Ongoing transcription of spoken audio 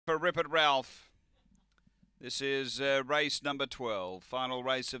for Rip It Ralph. This is race number 12, final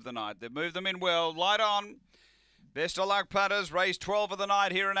race of the night. They've moved them in well. Light on. Best of luck, punters. Race 12 of the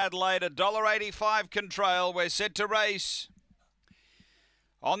night here in Adelaide. $1.85 Contrail. We're set to race.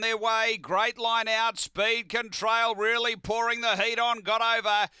 On their way, great line out, speed Contrail really pouring the heat on, got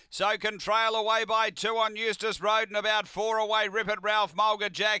over. So Contrail away by 2 on Eustace Road and about 4 away, Rip It Ralph,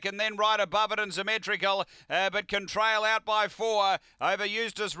 Mulga Jack, and then right above it and Symmetrical. But Contrail out by 4 over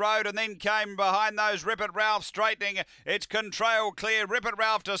Eustace Road and then came behind those Rip It Ralph straightening. It's Contrail clear, Rip It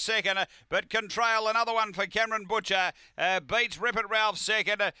Ralph to second, but Contrail another one for Cameron Butcher. Beats Rip It Ralph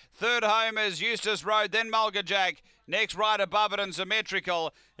second. Third home is Eustace Road, then Mulga Jack. Next right above it and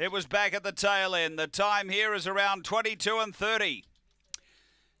Symmetrical. It was back at the tail end. The time here is around 22:30.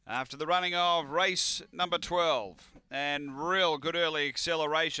 After the running of race number 12. And real good early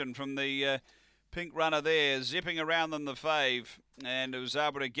acceleration from the pink runner there. Zipping around them the fave. And it was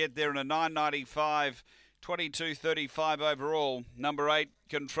able to get there in a 9.95. 22.35 overall. Number 8,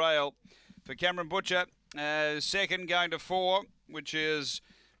 Contrail for Cameron Butcher. Second going to 4, which is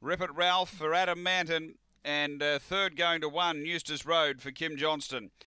Rip It Ralph for Adam Manton. And third going to 1, Eustace Road for Kim Johnston.